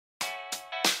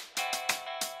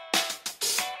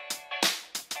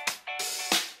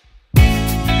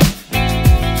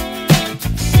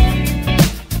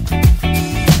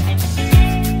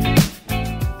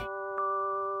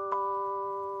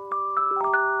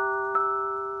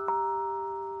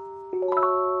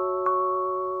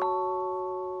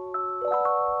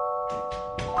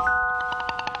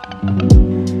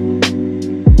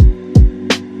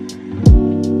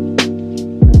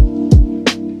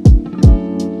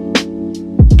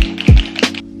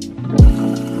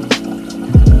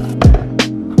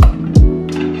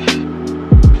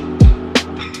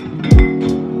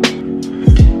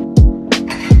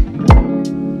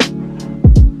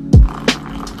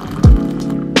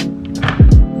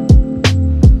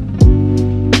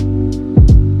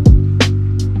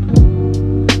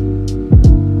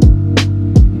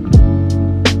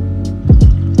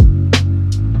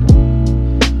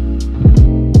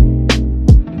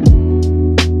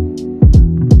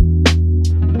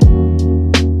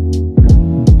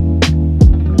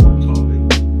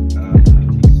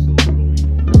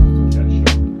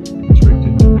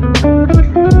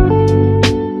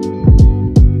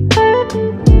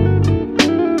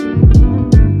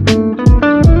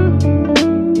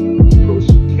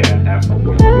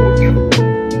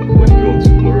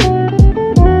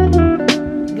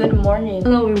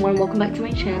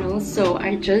channel. So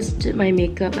I just did my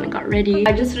makeup and I got ready.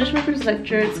 I just finished my first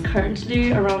lecture. It's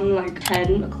currently around like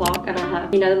 10 o'clock and I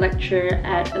have another lecture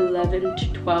at 11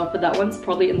 to 12, but that one's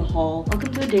probably in the hall.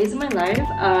 Welcome to the Days of My Life,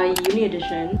 uni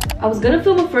edition. I was gonna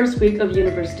film the first week of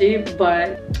university,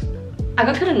 but I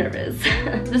got kind of nervous.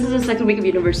 This is the second week of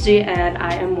university and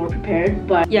I am more prepared,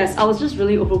 but yes, I was just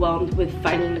really overwhelmed with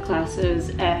finding the classes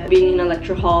and being in a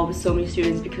lecture hall with so many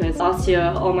students because last year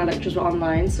all my lectures were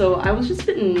online, so I was just a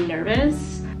bit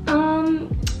nervous.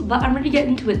 But I'm ready to get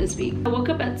into it this week. I woke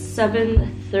up at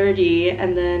 7:30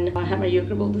 and then I had my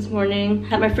yoga bowl this morning.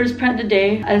 Had my first prat of the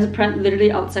day. I was prat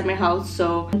literally outside my house,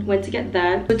 so I went to get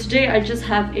that. But today I just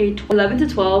have a 11 to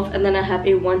 12 and then I have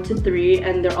a 1 to 3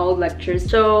 and they're all lectures.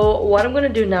 So what I'm gonna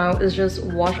do now is just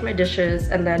wash my dishes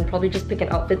and then probably just pick an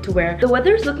outfit to wear. The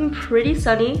weather is looking pretty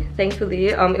sunny, thankfully.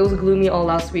 It was gloomy all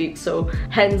last week, so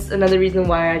hence another reason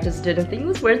why I just didn't think it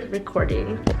was worth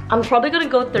recording. I'm probably gonna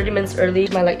go 30 minutes early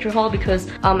to my lecture hall because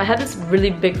I had this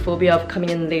really big phobia of coming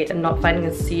in late and not finding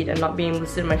a seat and not being able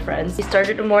to sit with my friends. We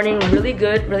started the morning really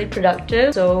good, really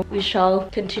productive, so we shall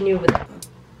continue with it.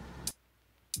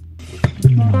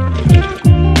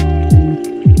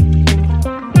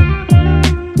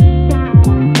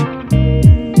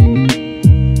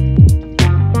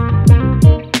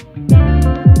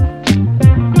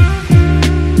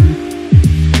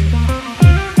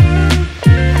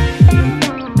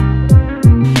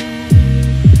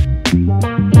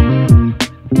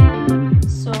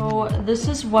 This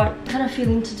is what I'm kind of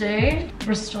feeling today.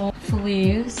 Bristol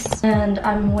fleece. And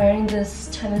I'm wearing this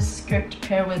tennis skirt to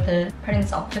pair with it. Pairing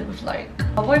this outfit with like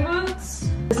cowboy boots.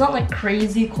 It's not like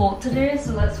crazy cold today,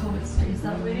 so let's hope it stays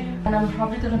that way. And I'm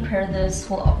probably gonna pair this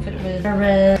whole outfit with a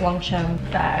red Longchamp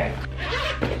bag.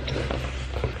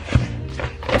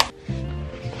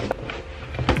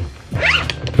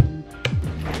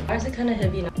 Why is it kind of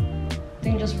heavy now? I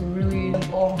think just really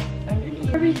simple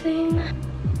underneath everything.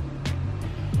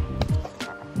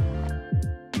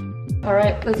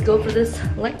 Alright, let's go for this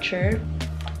lecture.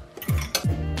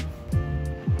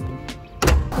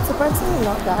 It's surprisingly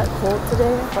not that cold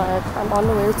today, but I'm on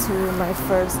the way to my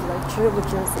first lecture,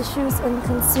 which is Issues in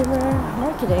Consumer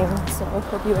Marketing. So I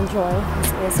hope you enjoy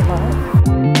this ASMR.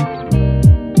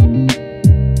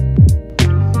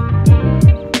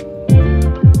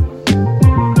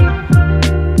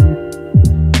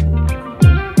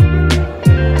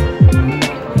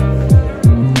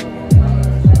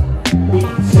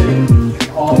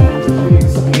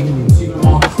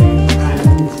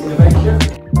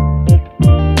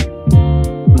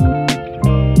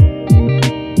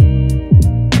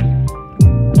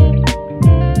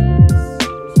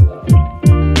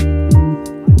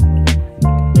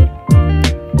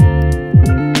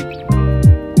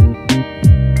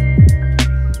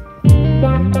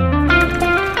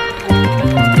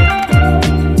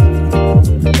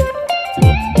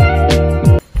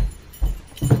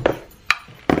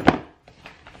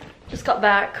 Got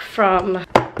back from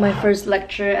my first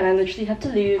lecture and I literally had to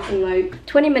leave in like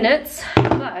 20 minutes,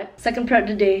 but second prat of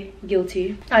the day,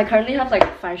 guilty. I currently have like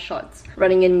 5 shots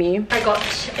running in me. I got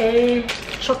a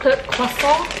chocolate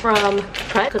croissant from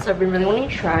Pret because I've been really wanting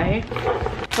to try.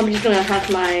 I'm just gonna have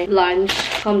my lunch,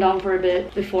 calm down for a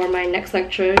bit before my next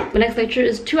lecture. My next lecture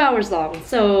is 2 hours long,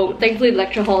 so thankfully the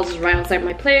lecture hall is right outside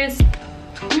my place.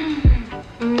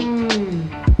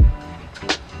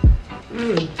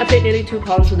 I paid nearly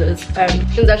 £2 for this and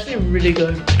it's actually really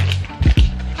good.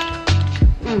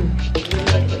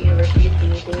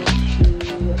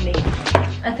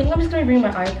 I think I'm just gonna bring my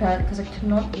iPad because I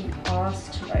cannot be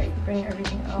asked to like bring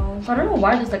everything else. I don't know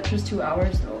why this lecture is 2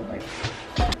 hours though. Like,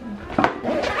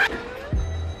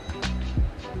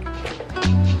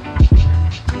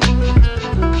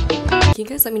 can you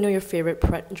guys let me know your favorite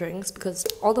Pret drinks? Because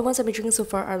all the ones I've been drinking so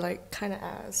far are like kind of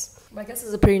ass. But I guess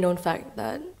it's a pretty known fact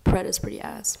that Pret is pretty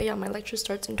ass. But yeah, my lecture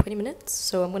starts in 20 minutes,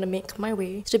 so I'm gonna make my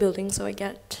way to the building so I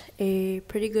get a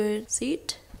pretty good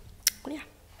seat. But yeah.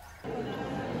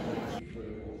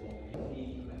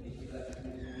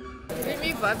 Give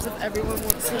me vibes of everyone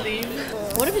wants to leave.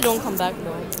 What if you don't come back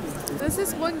though? There's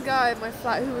this one guy in my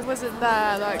flat who wasn't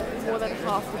there like more than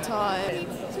half the time.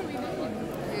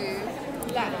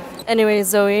 Anyway,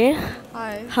 Zoe.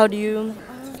 Hi. How do you...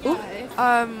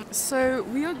 Hi. So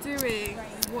we are doing...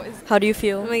 What is... How do you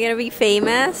feel? Am I gonna be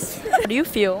famous? How do you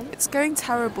feel? It's going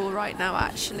terrible right now,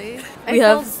 actually. I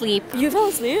fell asleep. You fell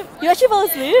asleep? You actually fell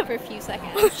asleep? For a few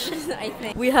seconds, I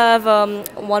think. We have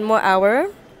 1 more hour.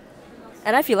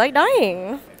 And I feel like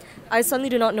dying. I suddenly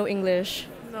do not know English.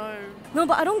 No. No,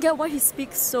 but I don't get why he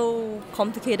speaks so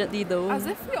complicatedly though. As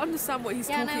if we understand what he's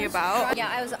talking about. Yeah,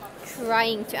 I was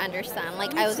trying to understand.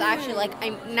 Like, I was actually like,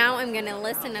 I'm gonna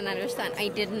listen and understand. I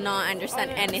did not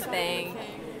understand anything.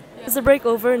 Is the break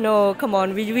over? No, come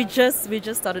on. We just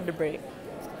started the break.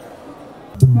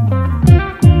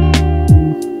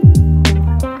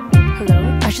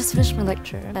 Hello. I just finished my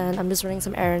lecture and I'm just running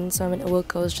some errands, so I'm in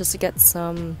Wilco's just to get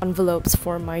some envelopes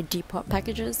for my Depop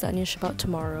packages that I need to ship out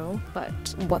tomorrow.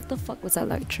 But what the fuck was that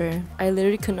lecture? I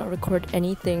literally could not record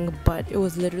anything, but it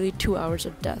was literally 2 hours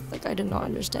of death. Like, I did not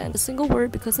understand a single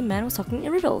word because the man was talking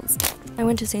in riddles. I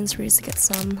went to Sainsbury's to get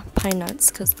some pine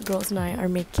nuts because the girls and I are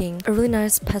making a really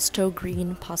nice pesto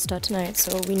green pasta tonight,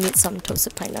 so we need some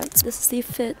toasted pine nuts. This is the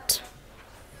fit.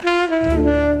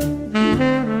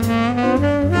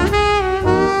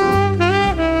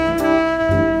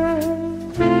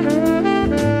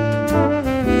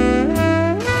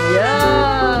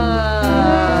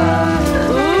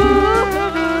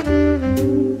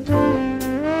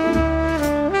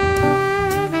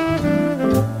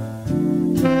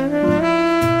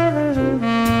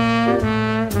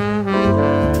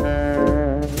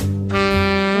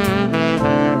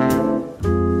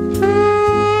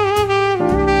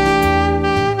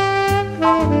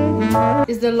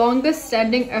 Is the longest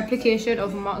standing application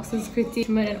of Marxist critique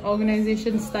and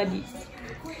organization studies.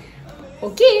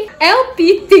 Okay,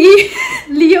 LPT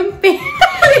Liam Payne.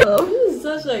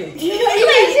 Such like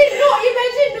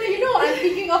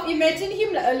Imagine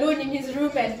him like alone in his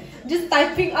room and just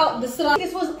typing out the slide.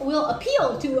 This will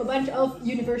appeal to a bunch of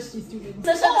university students.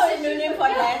 Such a synonym for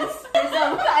dance.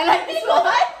 I like this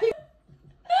one.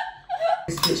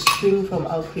 Which spring from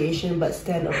our creation but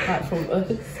stand apart from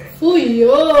us.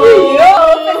 Fuyo!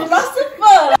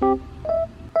 Philosopher!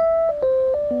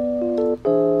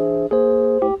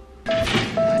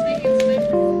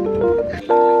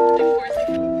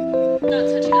 Not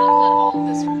touching alcohol at all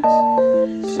this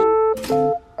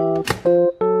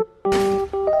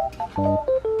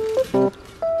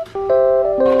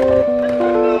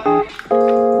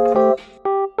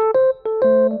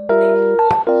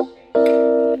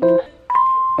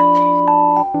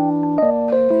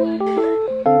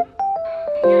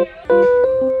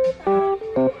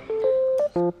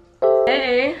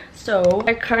Hey, so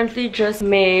I currently just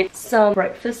made some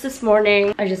breakfast this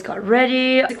morning. I just got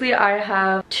ready. Basically, I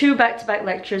have 2 back-to-back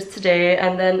lectures today,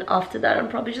 and then after that I'm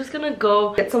probably just gonna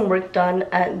go get some work done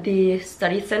at the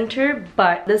study center.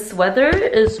 But this weather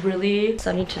is really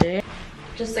sunny today.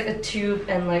 Just like a tube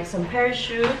and like some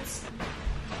parachutes.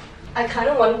 I kind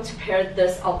of wanted to pair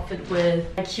this outfit with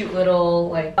my cute little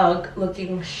like UGG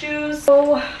looking shoes.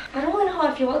 So I don't really know how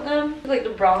I feel about them. Like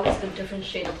the brown is a different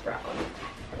shade of brown.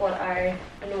 What I've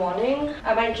been wanting.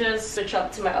 I might just switch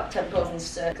up to my up-tempos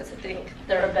instead because I think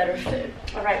they're a better fit.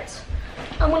 Alright,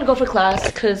 I'm gonna go for class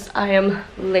because I am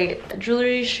late.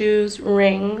 Jewelry, shoes,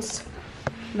 rings,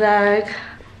 bag.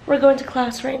 We're going to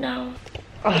class right now.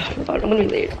 Oh my god, I'm gonna be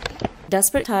late.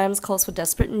 Desperate times calls for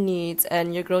desperate needs,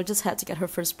 and your girl just had to get her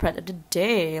first pret of the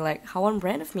day. Like, how on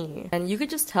brand of me. And you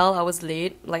could just tell I was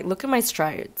late. Like, look at my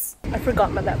strides. I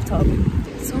forgot my laptop.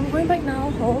 So I'm going back now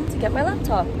home to get my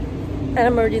laptop. And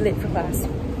I'm already late for class.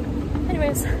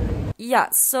 Anyways. Yeah,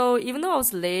 so even though I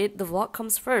was late, the vlog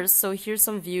comes first. So here's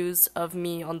some views of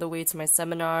me on the way to my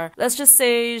seminar. Let's just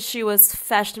say she was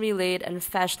fashionably late and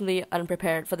fashionably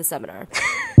unprepared for the seminar.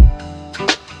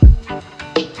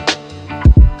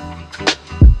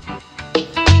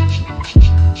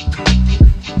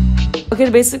 Okay,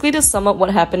 basically to sum up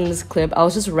what happened in this clip, I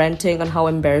was just ranting on how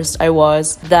embarrassed I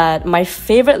was that my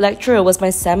favorite lecturer was my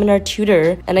seminar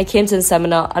tutor and I came to the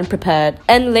seminar unprepared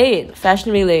and late,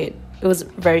 fashionably late. It was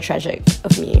very tragic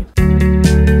of me.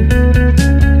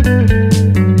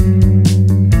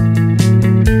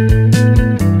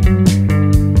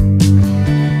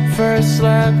 First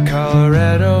lap,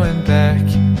 Colorado and back.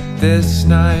 This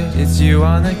night, it's you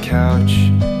on the couch.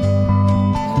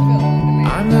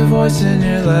 I'm the voice in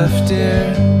your left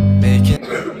ear, making.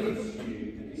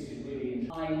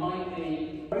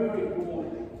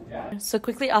 So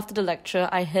quickly after the lecture,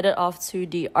 I headed off to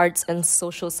the Arts and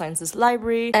Social Sciences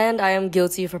Library, and I am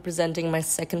guilty for presenting my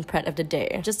second pret of the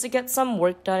day. Just to get some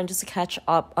work done, just to catch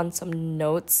up on some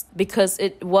notes, because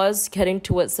it was getting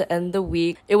towards the end of the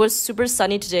week. It was super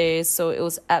sunny today, so it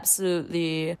was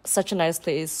absolutely such a nice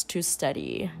place to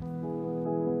study.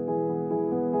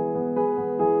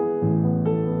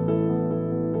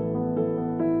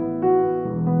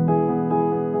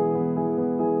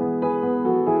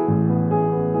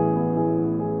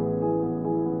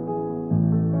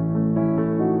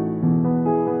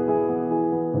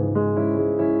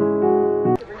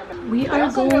 We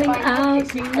are going out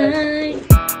tonight.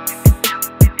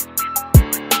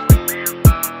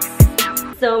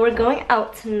 So we're going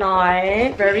out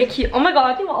tonight. Very cute. Oh my god,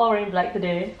 I think we're all wearing black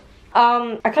today.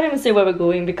 I can't even say where we're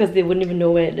going because they wouldn't even know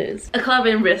where it is. A club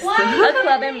in Bristol. A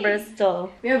club in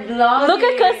Bristol. We're vlogging. Look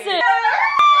at Cousin.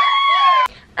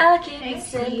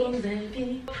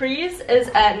 Prees is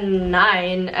at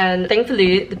 9 and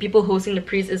thankfully the people hosting the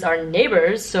prees is our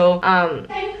neighbors, so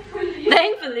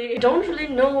thankfully don't really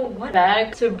know what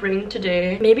bag to bring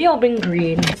today. Maybe I'll bring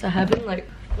green because I haven't like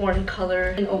worn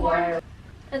color in a while.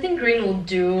 I think green will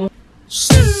do.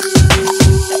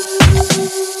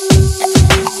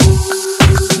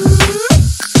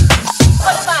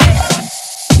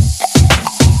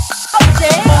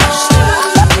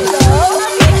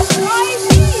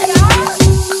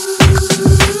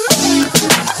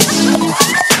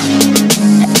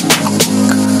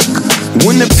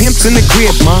 When the pimp's in the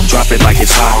crib, mom, drop it like it's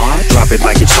hot, drop it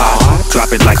like it's hot, drop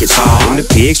it like it's hot. When the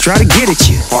pigs try to get at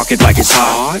you, park it like it's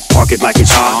hot, park it like it's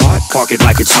hot, park it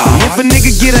like it's hot. If a nigga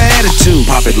get an attitude,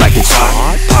 pop it like it's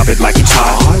hot, pop it like it's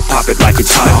hot, pop it like it's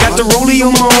hot. I got the rollie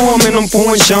on my arm and I'm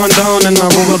pouring Sean down and I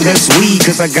roll up that weed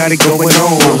cause I got it going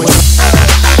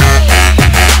on.